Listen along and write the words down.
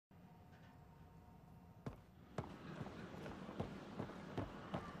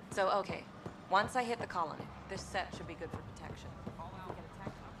So, okay. Once I hit the colony, this set should be good for protection.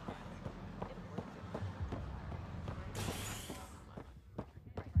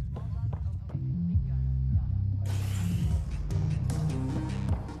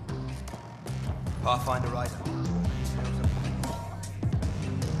 Pathfinder Ryder.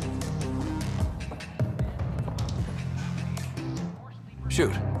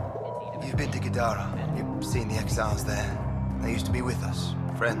 Shoot. You've been to Gadara. You've seen the exiles there. They used to be with us.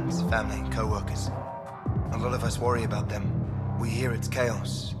 Friends, family, co-workers. A lot of us worry about them. We hear it's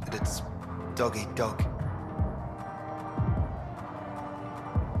chaos, that it's dog-eat-dog.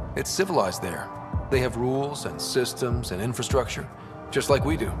 It's civilized there. They have rules and systems and infrastructure, just like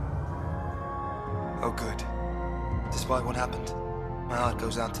we do. Oh, good. Despite what happened, my heart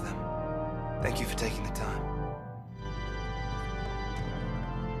goes out to them. Thank you for taking the time.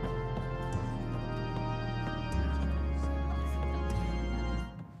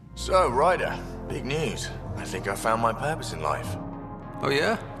 So, Ryder, big news. I think I found my purpose in life. Oh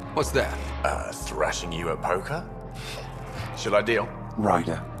yeah? What's that? Thrashing you at poker? Should I deal?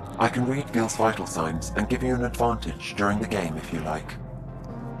 Ryder, I can read Gil's vital signs and give you an advantage during the game if you like.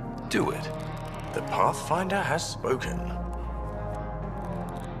 Do it. The Pathfinder has spoken.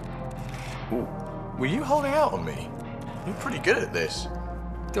 Ooh, were you holding out on me? You're pretty good at this.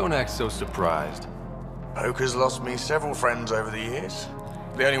 Don't act so surprised. Poker's lost me several friends over the years.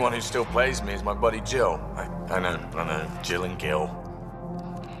 The only one who still plays me is my buddy Gil. I know, Gil and Gil.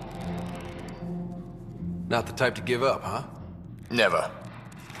 Not the type to give up, huh? Never.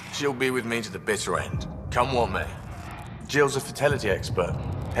 She'll be with me to the bitter end, come what may. Gil's a fertility expert,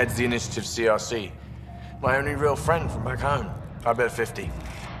 heads the Initiative CRC. My only real friend from back home. I bet 50.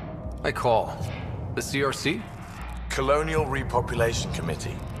 I call. The CRC? Colonial Repopulation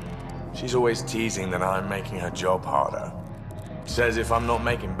Committee. She's always teasing that I'm making her job harder. Says if I'm not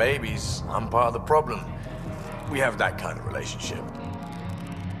making babies, I'm part of the problem. We have that kind of relationship.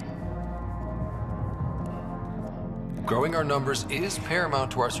 Growing our numbers is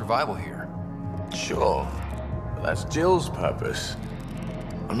paramount to our survival here. Sure, but that's Jill's purpose.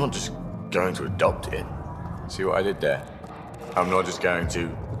 I'm not just going to adopt it. See what I did there? I'm not just going to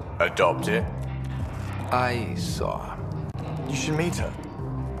adopt it. I saw. You should meet her.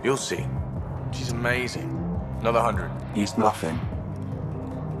 You'll see. She's amazing. Another 100. He's bluffing.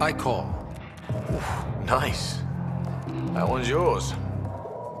 I call. Oof, nice. That one's yours.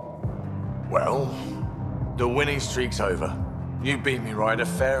 Well, the winning streak's over. You beat me, Ryder,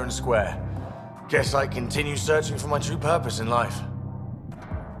 fair and square. Guess I continue searching for my true purpose in life.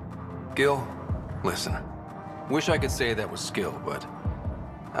 Gil, listen. Wish I could say that was skill, but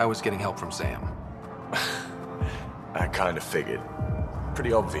I was getting help from Sam. I kind of figured.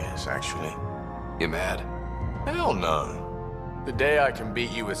 Pretty obvious, actually. You mad? Hell no. The day I can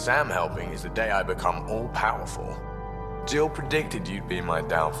beat you with Sam helping is the day I become all-powerful. Jill predicted you'd be my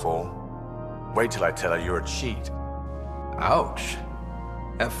downfall. Wait till I tell her you're a cheat. Ouch.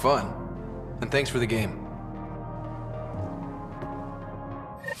 Have fun. And thanks for the game.